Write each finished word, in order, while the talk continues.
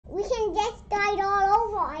can just start all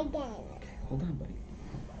over again. Okay, hold on, buddy.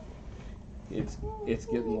 It's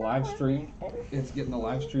getting the live stream. It's getting the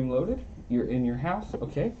live stream loaded. You're in your house,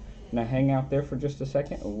 okay? Now hang out there for just a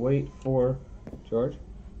second and wait for George.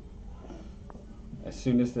 As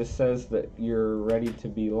soon as this says that you're ready to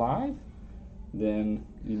be live, then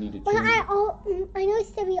you need to change. Well, I know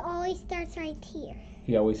Stubby always starts right here.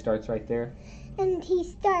 He always starts right there? And he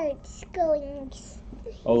starts going.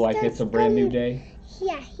 Oh, like it's a brand new day?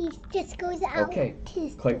 Yeah, he just goes out. Okay,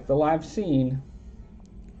 click the live scene.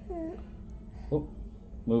 Oh,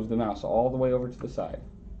 move the mouse all the way over to the side.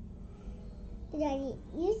 Daddy,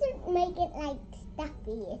 you should make it like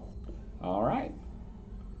Stuffy. All right.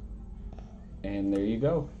 And there you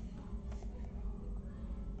go.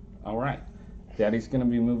 All right. Daddy's going to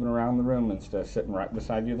be moving around the room instead of sitting right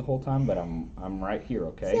beside you the whole time, but I'm right here,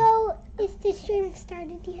 okay? So, is the stream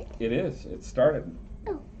started yet? It is. It started.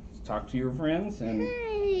 Oh. Talk to your friends and...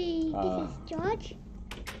 Hi, this is George.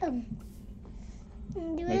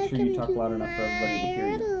 Make sure you talk loud enough for everybody to hear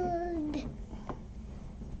you.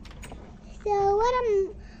 So what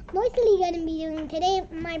I'm mostly going to be doing today,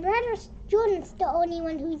 my brother Jordan's the only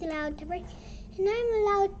one who's allowed to break, and I'm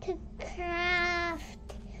allowed to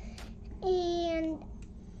craft and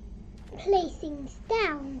place things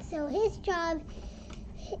down. So his job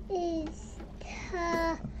is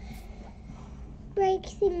to break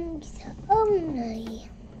things only.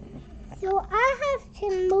 So I have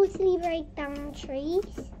to mostly break down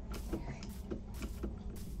trees.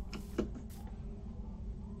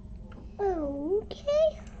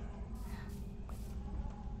 Okay.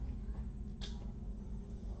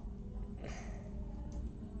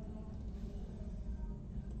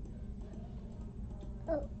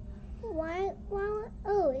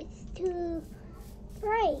 Oh, it's too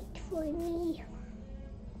bright for me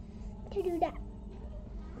to do that.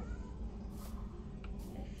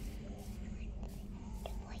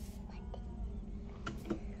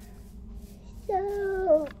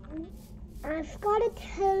 So, I've got to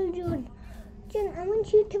tell June, I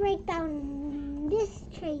want you to break down this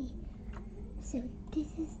tree. So, this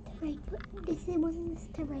is the right button. This one's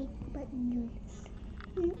the right button,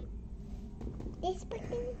 June. This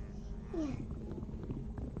button? Yeah.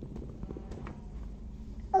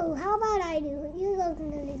 Oh, how about I do it? You're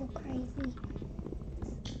looking a little crazy.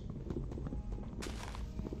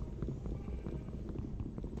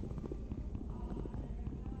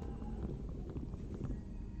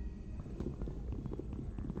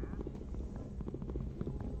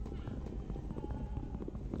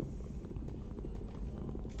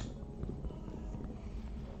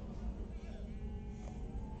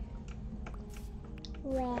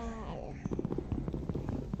 Well,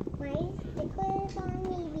 my sticker is on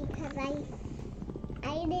me because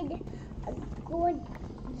I did a good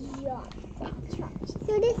job.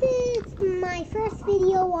 So this is my first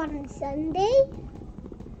video on Sunday.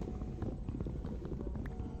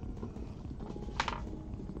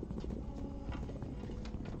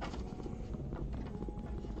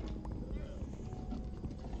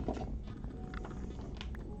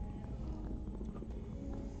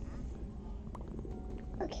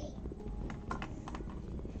 Okay.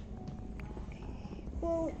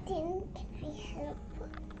 Well, then can I help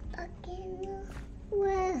again?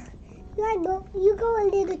 Well, you go a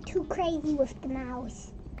little too crazy with the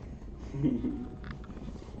mouse.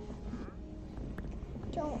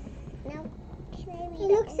 Don't. Now, it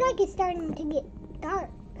looks like it's starting to get dark.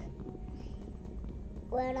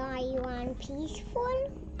 Well, are you on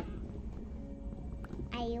peaceful?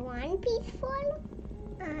 Are you on peaceful?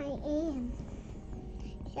 I am.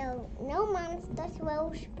 So, no monsters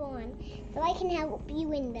will spawn, so I can help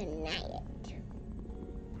you in the night.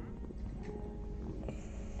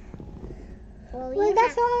 Well,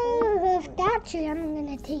 that's all of that tree I'm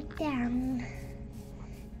going to take down.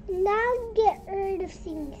 And I'll get rid of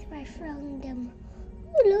things by throwing them.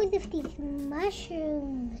 Ooh, loads of these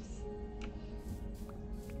mushrooms.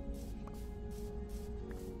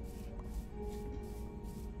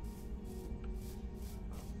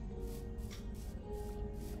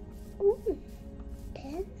 Ooh,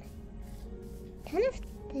 10 of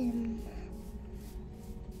them.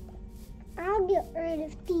 I'll get rid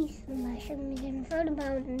of these mushrooms and throw them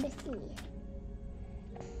out in the sea.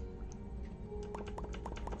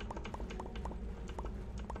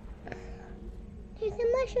 There's the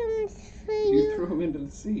mushrooms for you. You throw them into the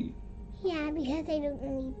sea? Yeah, because I don't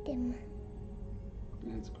need them.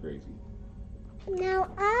 That's crazy. Now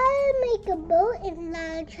I'll make a boat and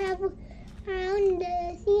I'll travel around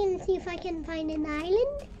the sea and see if I can find an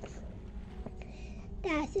island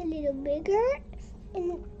that's a little bigger.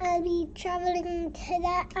 And I'll be traveling to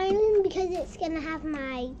that island because it's gonna have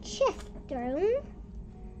my chest room.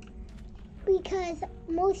 Because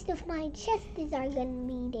most of my chests are gonna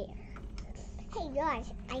be there. Hey Josh,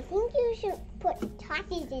 I think you should put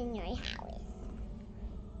toffees in your house.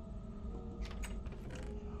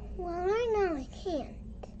 Well, right now I can't.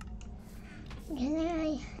 Because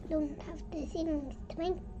I don't have the things to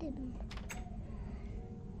make them.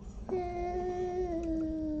 So...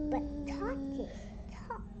 But toffees.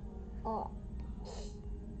 Oh.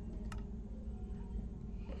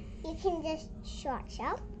 You can just short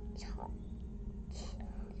out.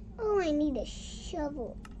 Oh, I need a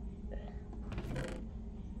shovel.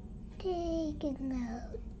 Taking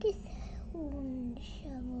out this one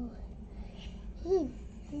shovel.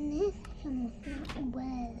 This shovel's not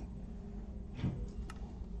well.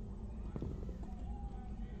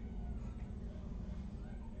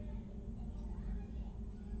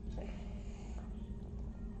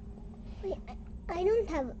 Wait, I don't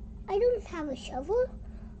have a shovel.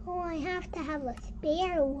 Oh, I have to have a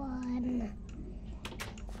spare one.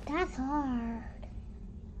 That's hard.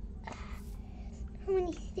 How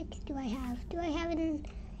many sticks do I have?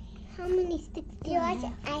 How many sticks do I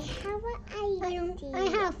have? I have an idea. I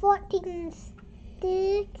have 14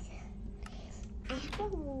 sticks. I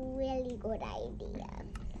have a really good idea.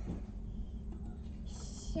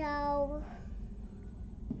 So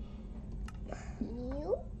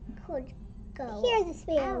you could go Here's a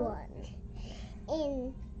spare out one.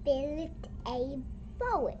 and build a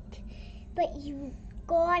boat, but you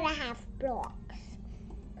gotta have blocks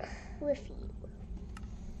with you.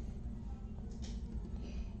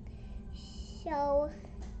 So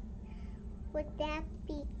would that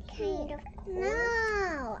be kind of cool?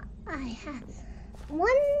 No, I have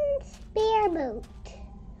one spare boat.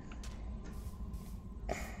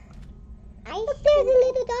 Look, there's a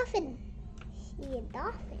little dolphin. See a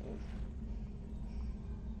dolphin.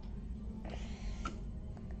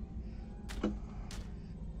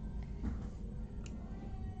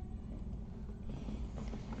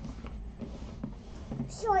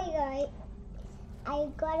 Sorry guys, I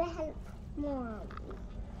gotta help Mom.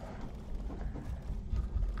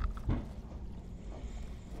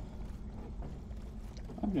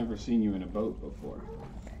 I've never seen you in a boat before.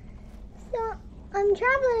 So I'm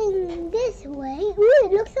traveling this way. Ooh,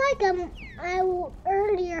 it looks like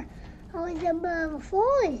earlier I was above a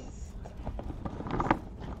forest.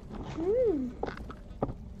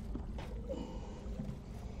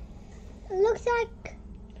 It looks like.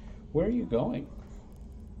 Where are you going?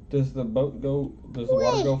 Does the boat go? Does the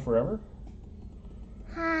water go forever?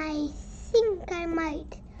 I think I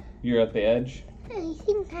might. You're at the edge? I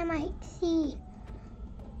think I might see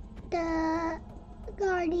the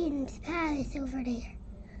Guardian's Palace over there.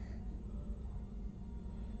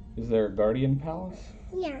 Is there a Guardian Palace?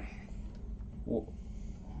 Yeah. Well,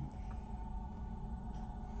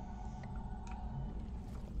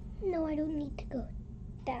 No, I don't need to go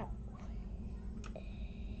that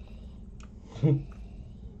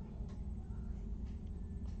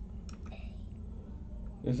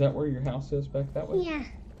is that where your house is back that way? Yeah.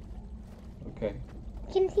 Okay.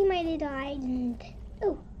 You can see my little island.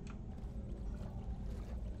 Oh.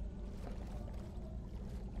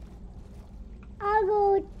 I'll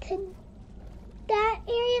go to that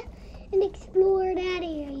area and explore that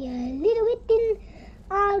area a little bit, then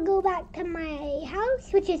I'll go back to my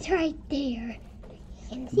house, which is right there. You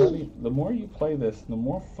can see. Buddy, the more you play this, the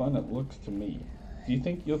more fun it looks to me. Do you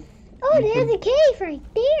think you'll... Oh, there's a cave right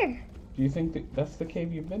there. Do you think that's the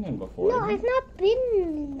cave you've been in before? No, isn't it? I've not been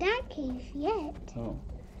in that cave yet. Oh.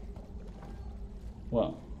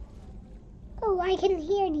 Well, Oh, I can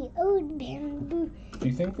hear the old bamboo. do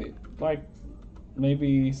you think that, like,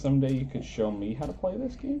 maybe someday you could show me how to play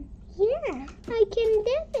this game? Yeah, I can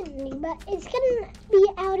definitely, but it's gonna be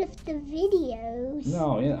out of the videos.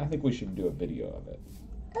 No, yeah, I think we should do a video of it.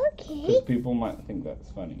 Okay. Because people might think that's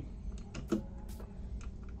funny.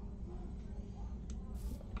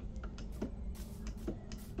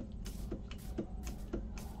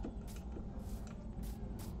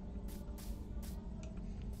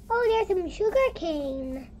 Oh, there's some sugar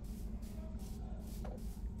cane.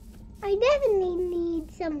 I definitely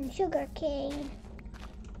need some sugar cane.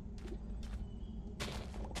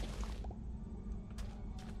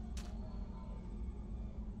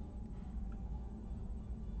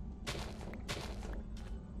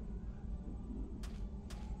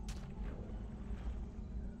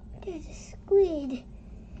 There's a squid.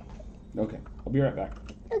 Okay, I'll be right back.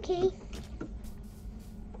 Okay.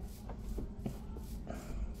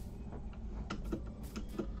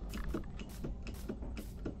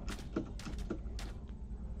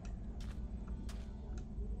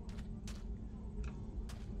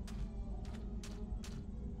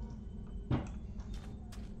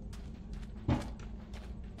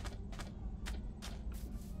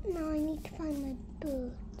 Now I need to find my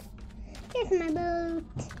boat. Here's my boat.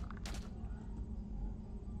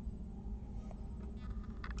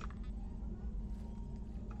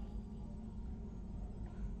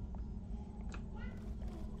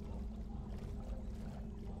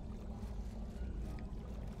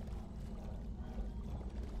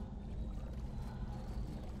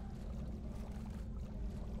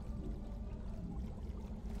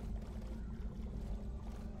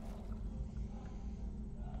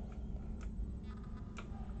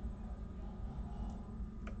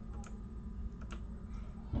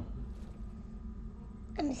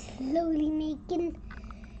 I'm slowly making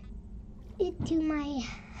it to my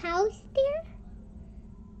house there.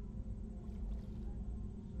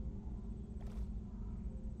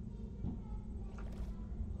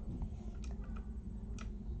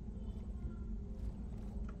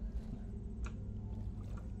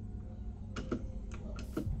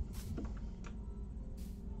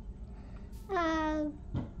 I'll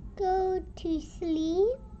go to sleep.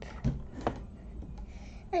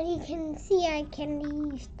 And you can see I can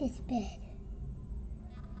use this bed.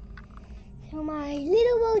 So my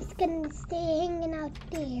little boat's gonna stay hanging out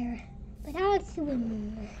there. But I'll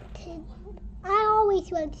swim to, I always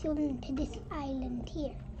will swim to this island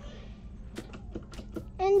here.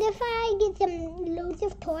 And if I get some loads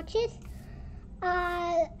of torches,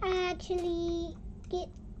 I'll actually get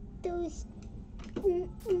those,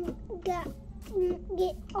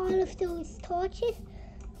 get all of those torches.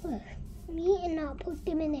 Me, and I'll put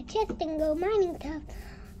them in a chest and go mining to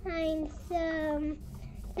find some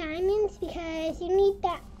diamonds, because you need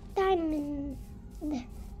that diamond.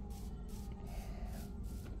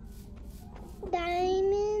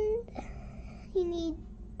 You need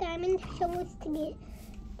diamond shovels to get.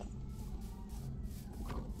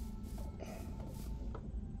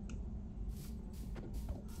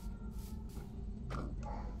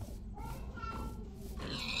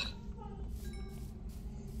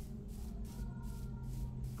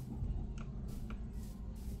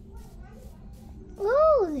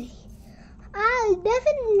 I'll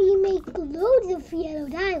definitely make loads of yellow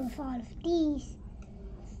dye with all of these.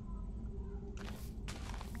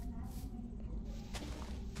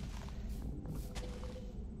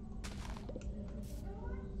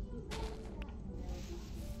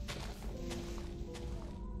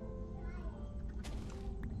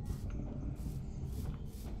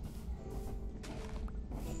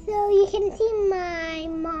 So you can see my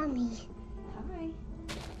mommy. Hi.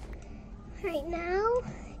 Right now.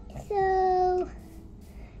 So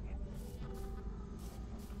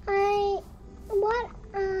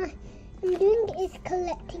I'm doing is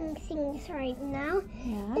collecting things right now.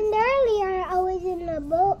 Yeah. And earlier I was in my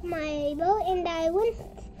boat, and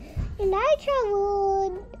I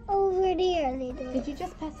traveled over there a little. Did you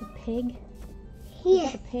just pass a pig?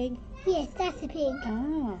 Yes. A pig? Yes, that's a pig.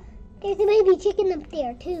 Oh. There's a baby chicken up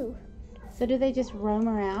there too. So do they just roam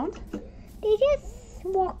around? They just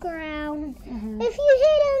walk around. Mm-hmm. If you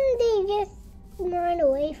hit them, they just run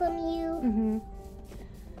away from you. Mm-hmm.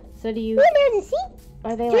 So do you? Oh, there's a sea.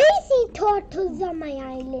 Are they Three like? sea turtles on my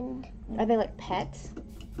island. Are they like pets?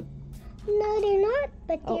 No, they're not.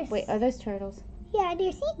 But Oh they're wait, are those turtles? yeah,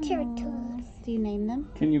 they're sea turtles. Aw. Do you name them?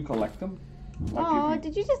 Can you collect them? Like Oh,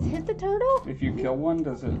 did you just hit the turtle? if you kill one,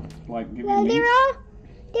 does it like give Well, you meat?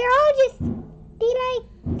 they're all just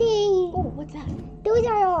Oh, what's that? those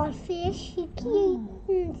are all fish. You Oh.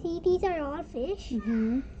 can see these are all fish.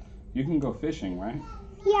 Mm-hmm. You can go fishing, right?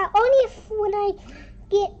 Yeah, only if when I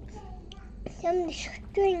get some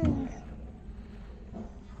string.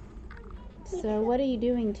 So what are you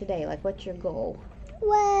doing today? Like, what's your goal?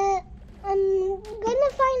 Well, I'm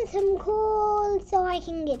gonna find some coal so I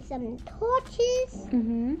can get some torches.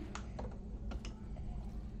 Mm-hmm.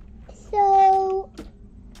 So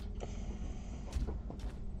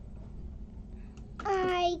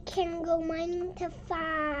I can go mining to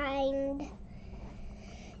find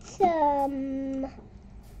some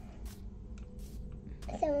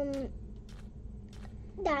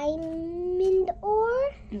diamond ore,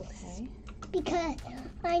 Okay. because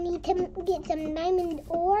I need to get some diamond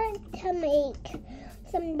ore to make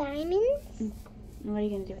some diamonds. And what are you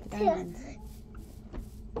gonna do with the To diamonds?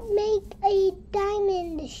 make a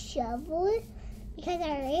diamond shovel, because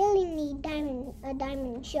I really need a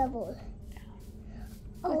diamond shovel.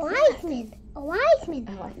 A What's wise man. A wise man.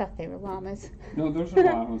 Oh, I thought they were llamas. No, those are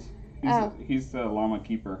llamas. Oh. He's the llama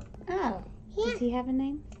keeper. Oh. Yeah. Does he have a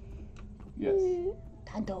name? Yes.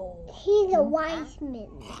 Tado. He's a wise man.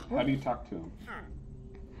 How do you talk to him?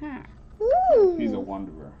 Huh. Ooh. He's a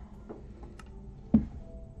wanderer.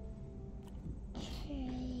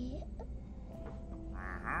 Okay.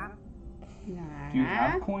 Nah. Do you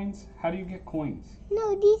have coins? How do you get coins?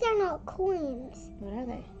 No, these are not coins. What are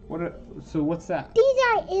they? So what's that? These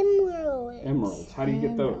are emeralds. Emeralds. How do you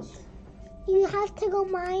get those? You have to go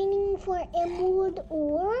mining for emerald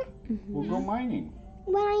ore. We'll go mining.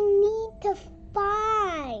 What I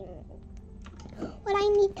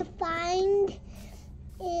need to find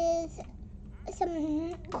is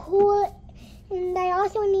some coal, and I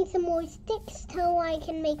also need some more sticks so I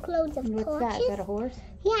can make loads of What's torches. that? Is that a horse?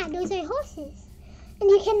 Yeah, those are horses. And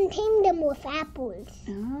you can tame them with apples.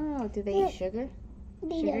 Oh, do they eat sugar?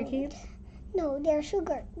 They Sugar don't. cubes? No, they're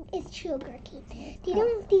sugar. It's sugar cubes. They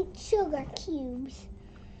don't eat sugar cubes.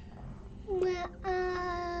 Well,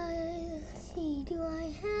 let's see. Do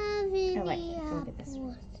I have any Oh, wait, let's look at this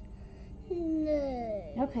apples?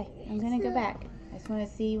 No. Okay, I'm gonna go back. I just want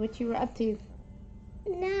to see what you were up to.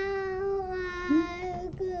 Now I'll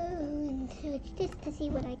go and search this to see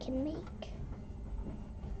what I can make.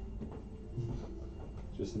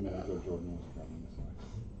 Just a minute ago, Jordan was grabbing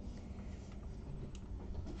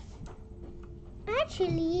this.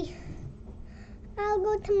 Actually, I'll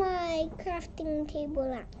go to my crafting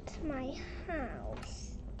table at my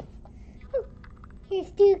house. Oh,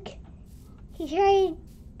 here's Duke. He's right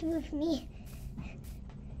with me.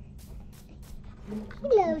 He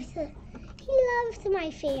loves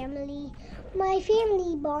my family. My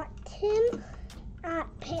family bought him at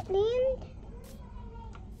Petland.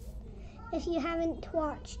 If you haven't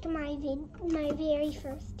watched my very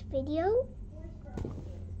first video.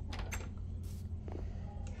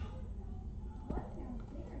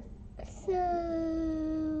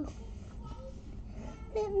 So,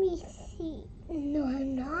 let me see. No,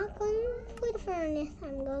 I'm not going for the furnace.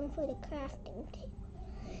 I'm going for the crafting table.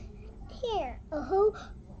 Here,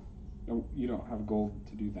 Oh, you don't have gold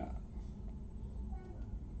to do that.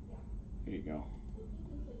 Here you go.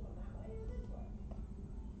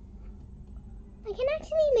 I can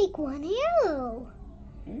actually make one arrow.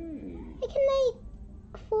 Hey. I can make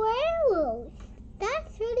 4 arrows.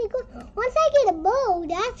 That's really good. Once I get a bow,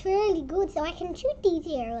 that's really good, so I can shoot these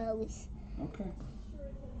arrows. Okay.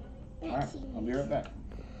 Alright, I'll be right back.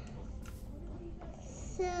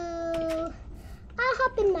 So, I'll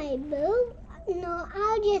hop in my boat. No,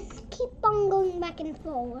 I'll just keep on going back and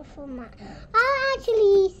forth for my... I'll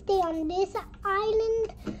actually stay on this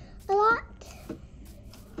island a lot.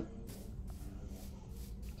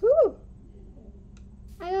 Ooh!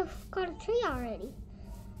 I've got a tree already.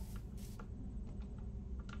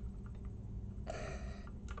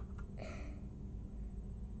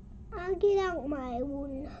 I'll get out my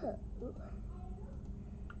wooden hoe.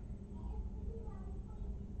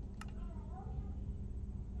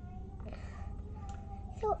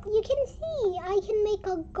 So you can see I can make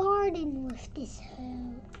a garden with this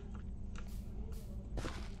hoe.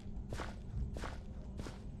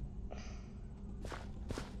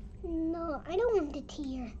 No, I don't want it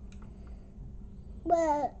here.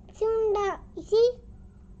 But soon that, you see,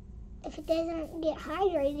 if it doesn't get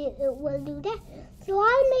hydrated, it will do that. So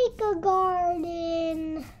I'll make a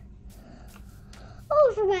garden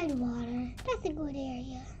over by the water. That's a good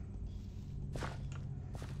area.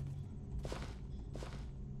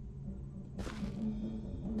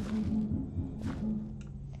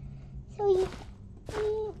 So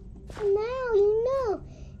now you know,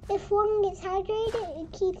 if one gets hydrated,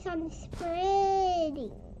 it keeps on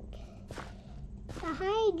spreading the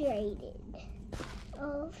hydrated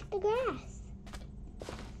of the grass.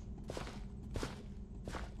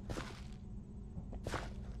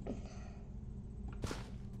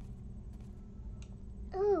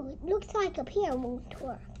 Oh, it looks like up here won't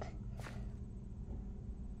work.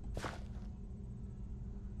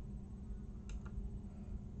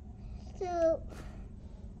 So,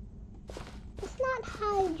 it's not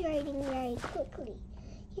hydrating very quickly.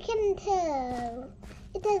 You can tell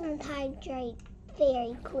it doesn't hydrate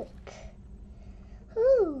very quick.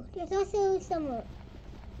 Ooh, there's also some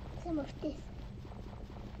of this.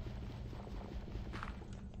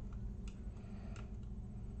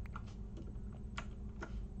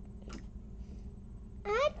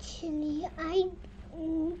 Actually,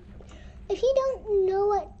 if you don't know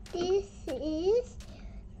what this is,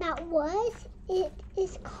 it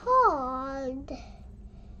is called,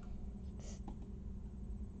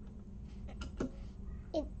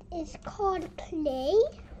 clay.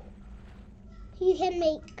 You can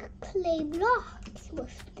make clay blocks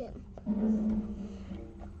with them.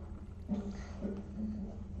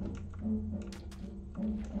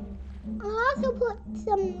 I'll also put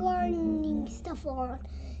some gardening stuff on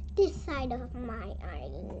this side of my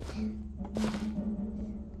island.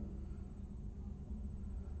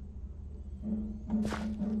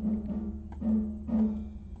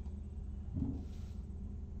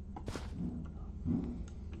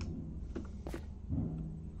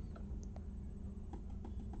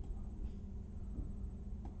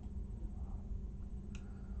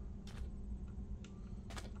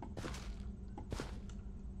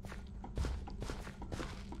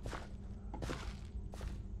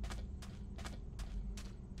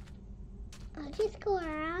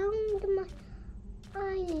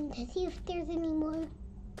 island to see if there's any more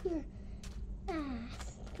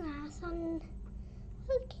grass on.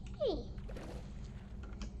 Okay.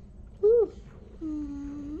 Ooh.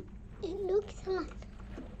 It looks a lot.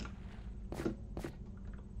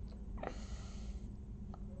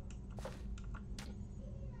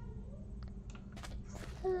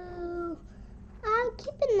 So I'll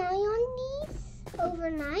keep an eye on these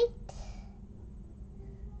overnight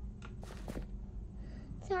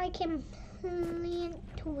so I can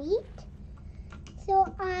plant wheat.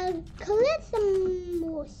 So I'll collect some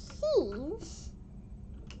more seeds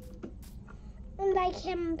and I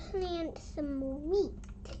can plant some wheat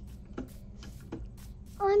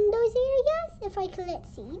on those areas if I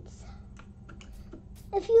collect seeds.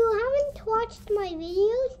 If you haven't watched my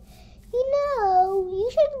videos, you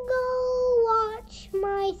should go watch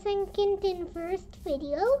my second and first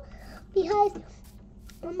video, because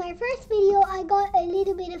on my first video I got a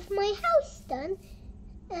little bit of my house done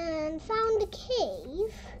and found a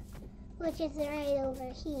cave, which is right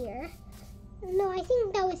over here. No, I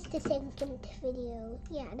think that was the second video.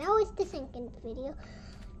 Yeah, that was the second video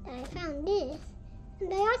that I found this.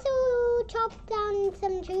 And I also chopped down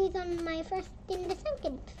some trees on my first and the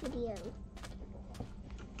second video.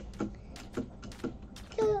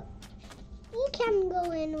 So you can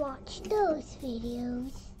go and watch those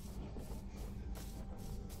videos.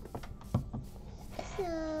 So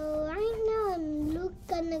right now I'm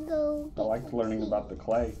gonna go. I liked learning about the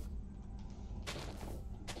clay.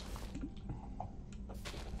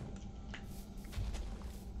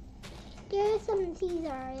 There are some seeds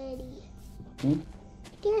already. Hmm?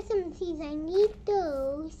 There are some seeds. I need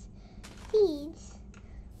those seeds.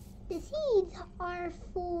 The seeds are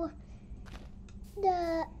for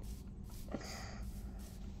the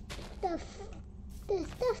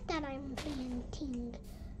stuff that I'm planting.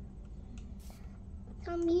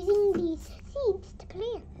 So I'm using these seeds to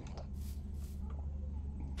plant.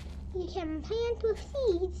 You can plant with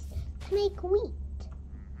seeds to make wheat.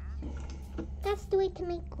 That's the way to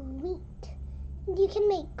make wheat. You can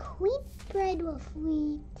make wheat bread with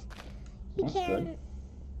wheat. You That's can good.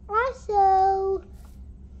 also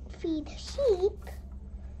feed sheep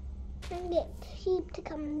and get sheep to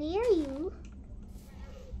come near you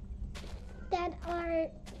that are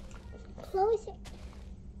close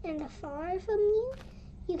and far from you.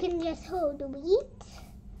 You can just hold wheat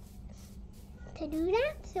to do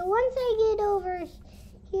that. So once I get over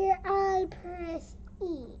here, I'll press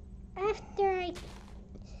E. After I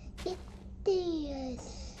get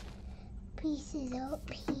these pieces up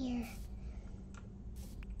here.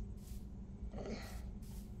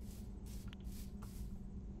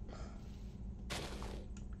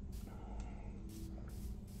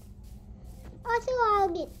 Also, I'll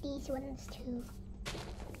get these ones too.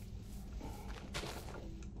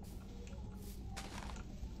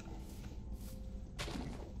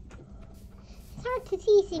 It's hard to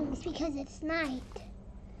see things because it's night.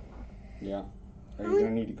 Yeah. Are you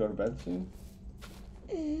gonna need to go to bed soon?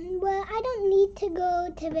 Well, I don't need to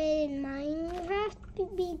go to bed in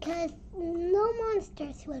Minecraft because no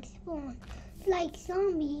monsters will spawn, like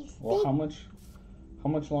zombies. Well, how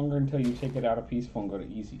much longer until you take it out of peaceful and go to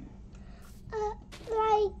easy?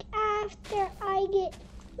 Like after I get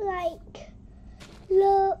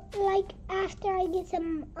after I get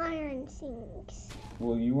some iron things.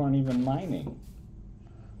 Well, you aren't even mining.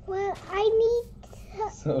 Well, I need to,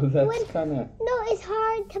 So that's kind of... No, it's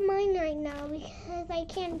hard to mine right now because I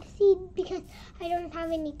can't see because I don't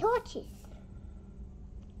have any torches.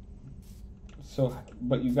 So,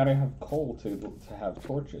 but you gotta have coal to have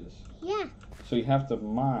torches. Yeah. So you have to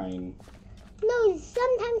mine. No,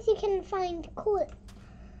 sometimes you can find coal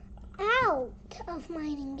out of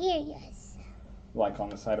mining areas. Like on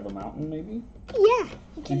the side of a mountain, maybe? Yeah.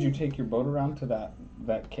 Did you take your boat around to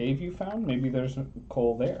that cave you found? Maybe there's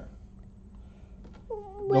coal there.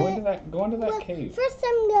 Go into that cave. First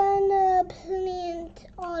I'm gonna plant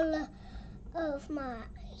all of my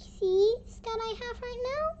seeds that I have right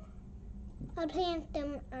now. I'll plant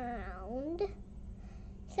them around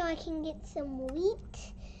so I can get some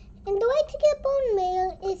wheat. And the way to get bone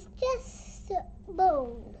meal is just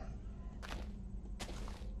bone.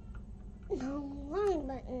 No, wrong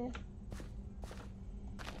button.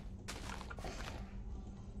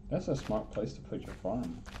 That's a smart place to put your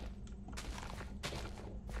farm.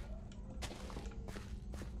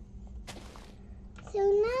 So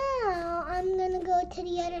now I'm gonna go to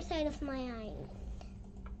the other side of my island.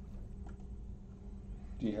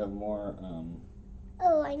 Do you have more?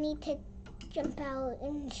 Oh, I need to jump out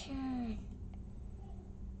and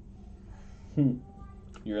turn.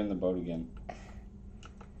 You're in the boat again.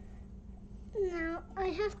 Now I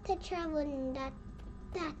have to travel in that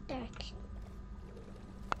that direction.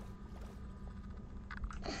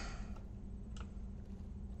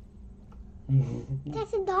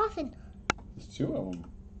 That's a dolphin. There's two of them.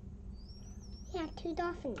 Yeah, 2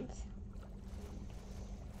 dolphins.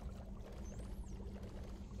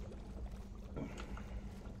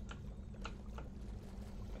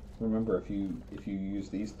 Remember, if you use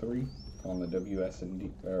these 3 on the W, S, and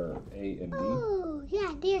D, or A and D. Oh,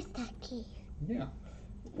 yeah, there's that key. Yeah.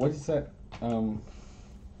 What is that? The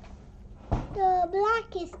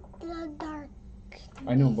black is the dark.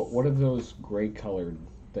 I know, but what are those gray colored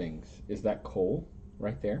things? Is that coal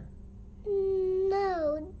right there?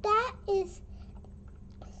 No, that is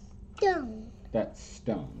stone. That's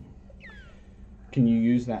stone. Can you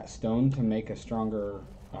use that stone to make a stronger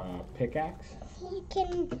pickaxe? You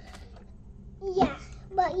can, yeah,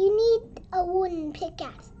 but you need a wooden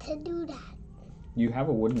pickaxe to do that. You have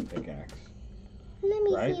a wooden pickaxe. Let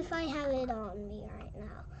me Right. see if I have it on me right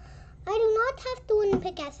now. I do not have the wooden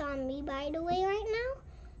pickaxe on me, by the way, right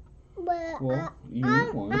now. But Well, you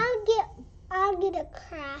need one. I'll get a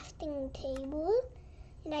crafting table,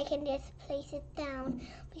 and I can just place it down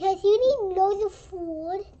because you need loads of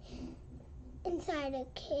food inside a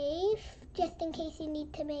cave, just in case you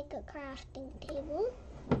need to make a crafting table.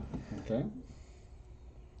 Okay.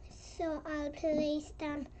 So I'll place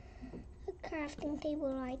down a crafting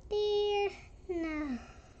table right there. Now,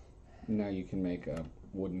 Now you can make a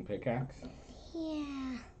wooden pickaxe.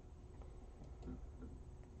 yeah.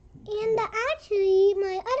 And actually,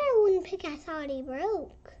 my other wooden pickaxe already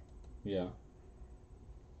broke. Yeah.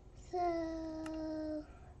 So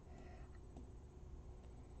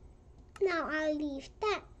now I'll leave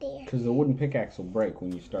that there. Because the wooden pickaxe will break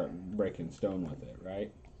when you start breaking stone with it,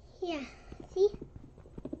 right? Yeah, see?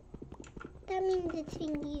 That means it's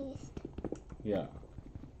being used. Yeah.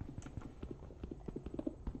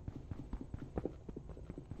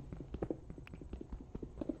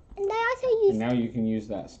 And I also use. And now you can use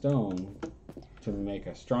that stone to make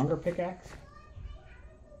a stronger pickaxe?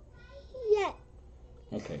 Yeah.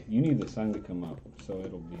 Okay, you need the sun to come up so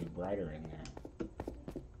it'll be brighter in there.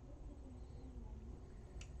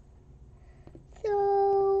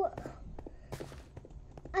 So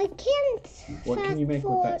I can't. What can you make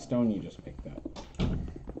with fast that stone you just picked up?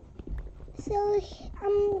 So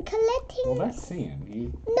I'm collecting. Well, that's sand.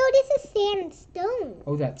 No, this is sandstone.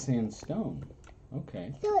 Oh, that's sandstone.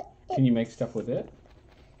 Okay. So Can you make stuff with it?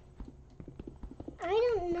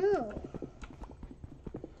 I don't know.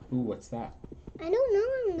 Ooh, what's that? I don't know.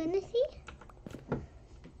 I'm gonna see.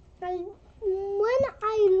 When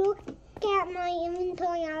I look at my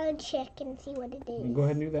inventory, I'll check and see what it is. Go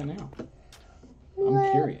ahead and do that now. Well,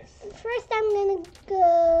 I'm curious. First, I'm gonna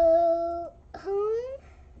go home.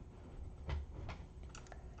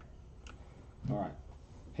 All right.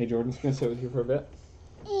 Hey, Jordan's gonna sit with you for a bit.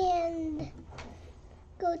 And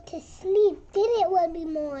go to sleep. Then it will be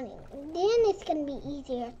morning. Then it's gonna be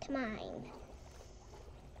easier to mine.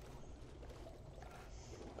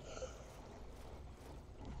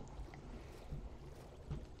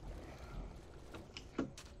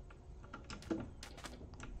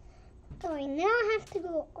 Alright, now I have to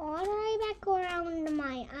go all the way back around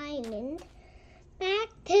my island, back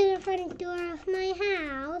to the front door of my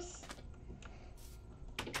house.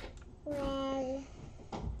 Well,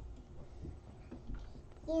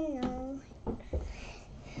 you know.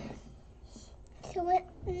 So now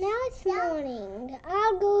it's morning.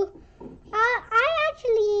 I'll go. I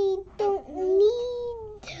actually don't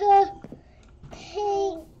need to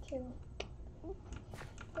take.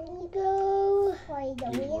 Go.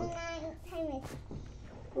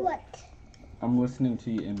 What? I'm listening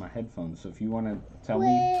to you in my headphones, so if you want to tell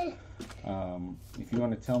me, if you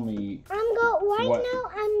want to tell me, Right now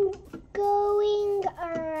I'm going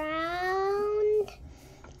around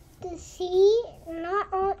the sea,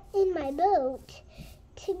 not in my boat,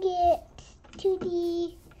 to get to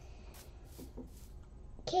the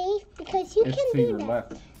cave because you it's can to do your that.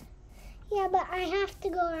 left. Yeah, but I have to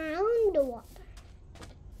go around the water.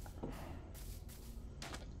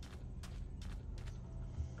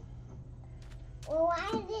 Well,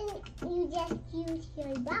 why didn't you just use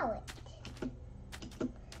your boat?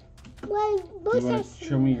 Well, Do both you want are to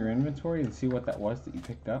show me your inventory and see what that was that you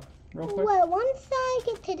picked up real quick? Well, once I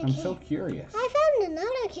get to the I'm cave, so curious. I found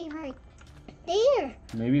another cave right there.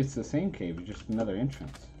 Maybe it's the same cave, just another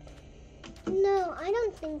entrance. No, I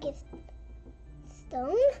don't think it's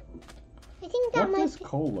stone. I think that What might does be.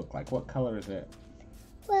 coal look like? What color is it?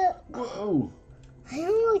 Well, Whoa! I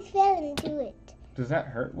almost fell into it. Does that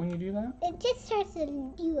hurt when you do that? It just starts to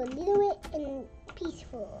do a little bit and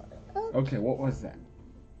peaceful. Oh, Okay, what was that?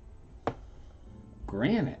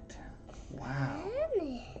 Granite. Wow.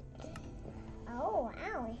 Granite. Oh,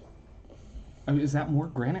 wow. I mean, is that more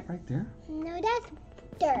granite right there? No, that's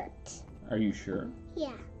dirt. Are you sure?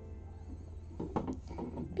 Yeah.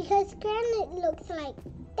 Because granite looks like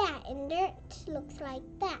that and dirt looks like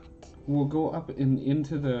that. We'll go up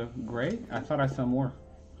into the gray. I thought I saw more.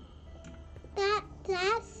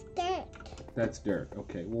 That's dirt. That's dirt.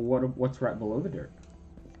 Okay. Well, what's right below the dirt?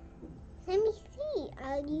 Let me see.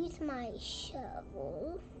 I'll use my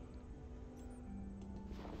shovel.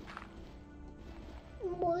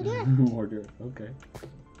 More dirt. More dirt. Okay.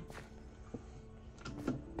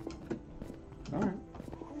 All right.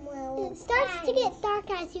 Well, It starts to get dark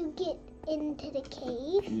as you get into the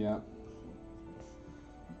cave. Yeah.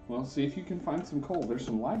 Well, see if you can find some coal. There's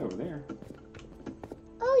some light over there.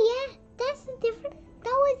 Oh yeah, that was a different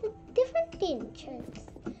entrance.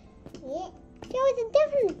 yeah.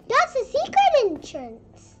 That's a secret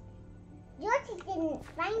entrance. George didn't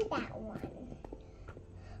find that one.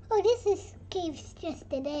 Oh, cave's just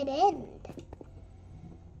a dead end. I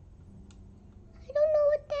don't know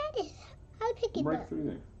what that is. I'll pick it Break up. through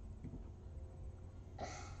there.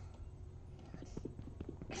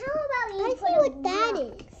 How about you I put see a what that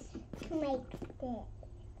block is. to make this?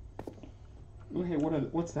 Okay,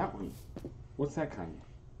 what's that one? What's that kind?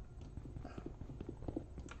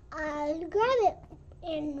 I'll grab it,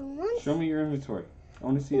 and Show me your inventory. I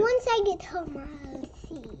want to see it. once I get home, I'll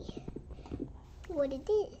see what it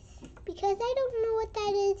is. Because I don't know what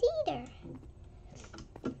that is either.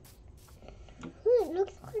 Ooh, it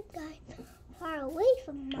looks like I'm far away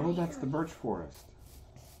from my Oh, that's house. the birch forest.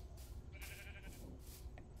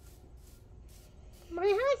 My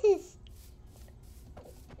house is.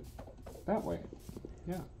 That way.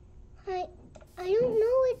 I don't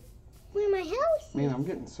know where my house is. Man, I'm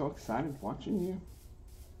getting so excited watching you.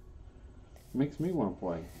 Makes me want to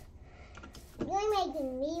play. You're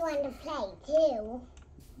making me want to play too.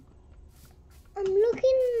 I'm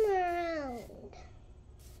looking around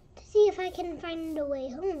to see if I can find a way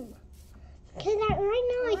home. Because right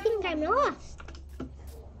now I think I'm lost.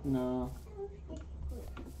 No.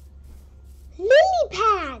 Lily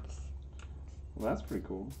pads! Well, that's pretty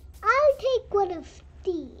cool. I'll take one of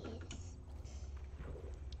these.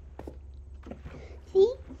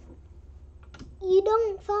 See? You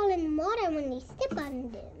don't fall in water when you step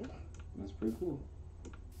on them. That's pretty cool.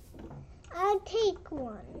 I'll take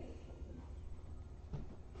one.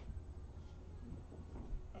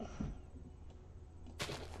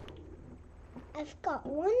 I've got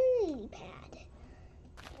one lily pad.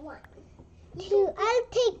 One. I'll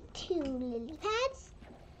take 2 lily pads.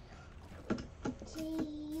 So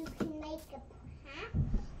you can make a path.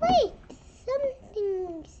 Wait,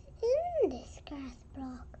 something's in this grass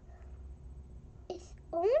block. It's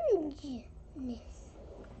orangeness.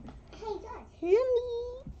 Hey, George. Let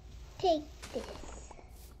me take this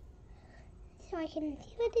so I can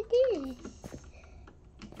see what it is.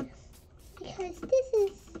 Because this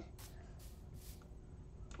is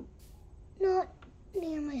not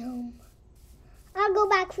near my home. I'll go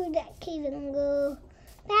back through that cave and go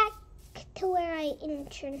back to where I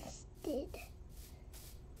entranced.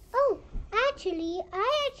 Oh, I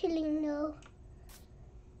actually know.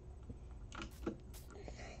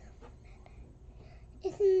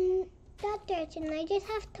 It's that direction. I just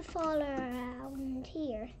have to follow around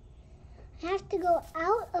here. I have to go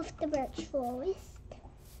out of the birch forest,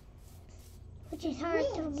 which is hard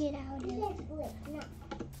to get out of. Yes, wait, no.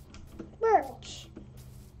 Birch.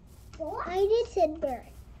 Four? I did said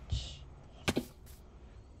birch.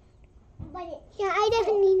 But it, Yeah, I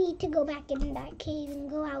definitely need to go back in that cave and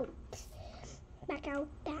go back out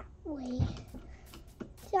that way.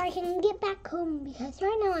 So I can get back home because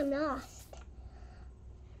right now I'm lost.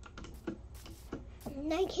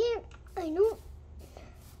 And I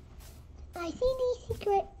see these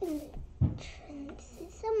secret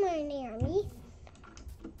entrances somewhere near me.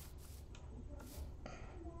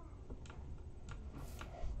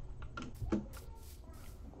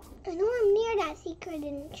 I know I'm near that secret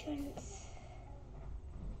entrance.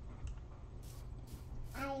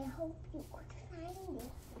 I hope you could find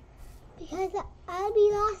it. Because I'll be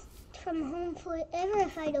lost from home forever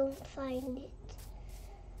if I don't find it.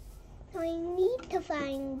 So I need to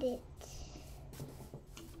find it.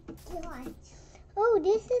 George. Oh,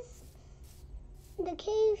 this is the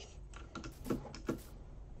cave.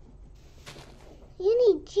 You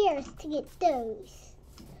need chairs to get those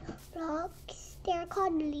blocks. They're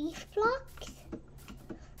called leaf blocks.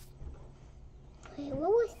 Wait, what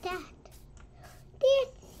was that?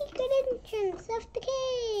 There's the secret entrance of the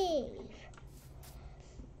cave.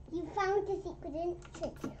 You found the secret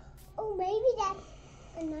entrance. Oh, maybe that's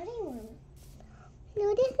another one.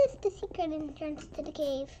 No, this is the secret entrance to the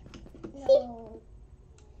cave. No.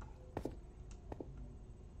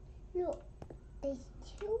 Look, there's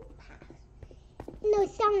two paths. No,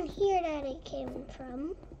 it's down here that it came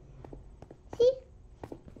from. See?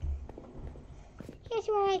 Here's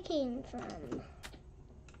where I came from.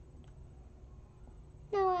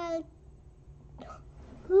 Now I'll...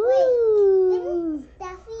 Ooh. Didn't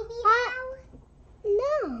Stuffy be now?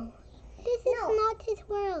 No. This is not his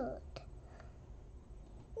world.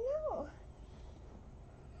 No.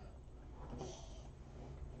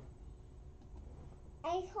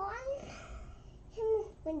 I saw him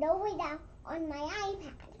went over there on my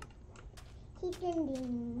iPad. He's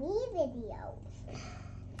sending me videos.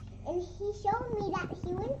 And he showed me that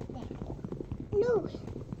he went there. No.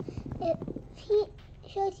 If he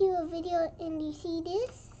shows you a video and you see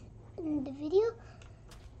this in the video,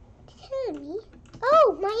 tell me.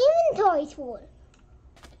 Oh, my inventory's full.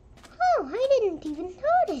 Oh, I didn't even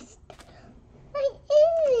notice. My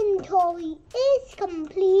inventory is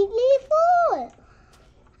completely full.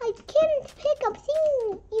 I can't pick up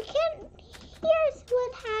things. You can't. Here's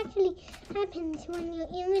what actually happens when your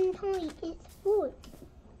inventory is full.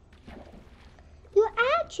 You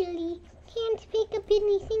actually can't pick up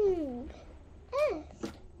anything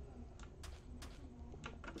else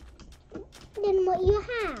than what you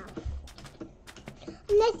have.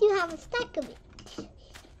 Unless you have a stack of it.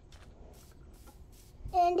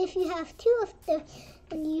 And if you have two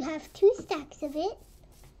stacks of it,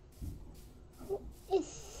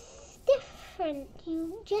 it's different.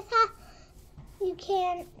 You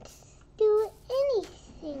can't do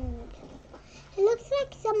anything. It looks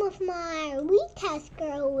like some of my wheat has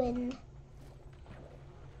growing.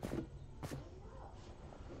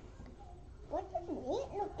 What does meat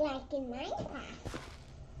look like in Minecraft?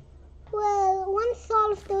 Well, once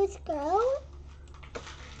all of those grow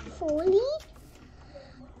fully,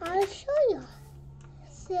 I'll show you.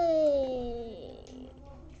 Say,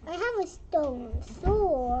 I have a stone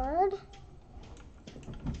sword.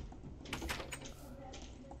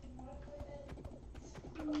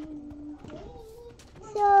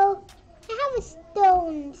 So, I have a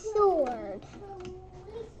stone sword.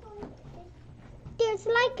 There's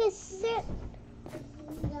like a set.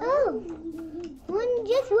 Oh,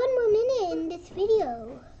 just one more minute in this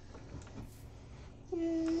video.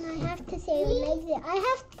 I have to say an exit. I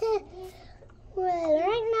have to. Well,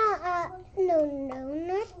 right now, no,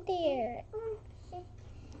 not there.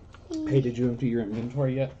 Hey, did you empty your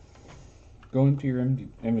inventory yet? Go empty your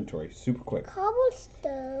inventory super quick.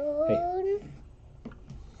 Cobblestone. Hey.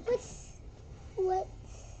 What's?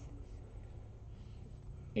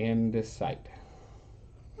 Andesite.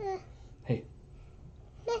 Hey.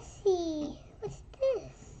 Let's see. What's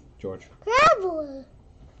this? George. Gravel.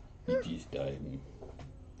 You just died.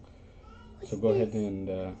 So What's go this? ahead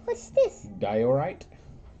and What's this? diorite.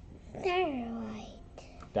 Diorite.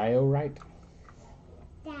 Diorite.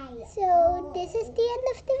 So this is the end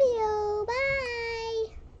of the video. Bye.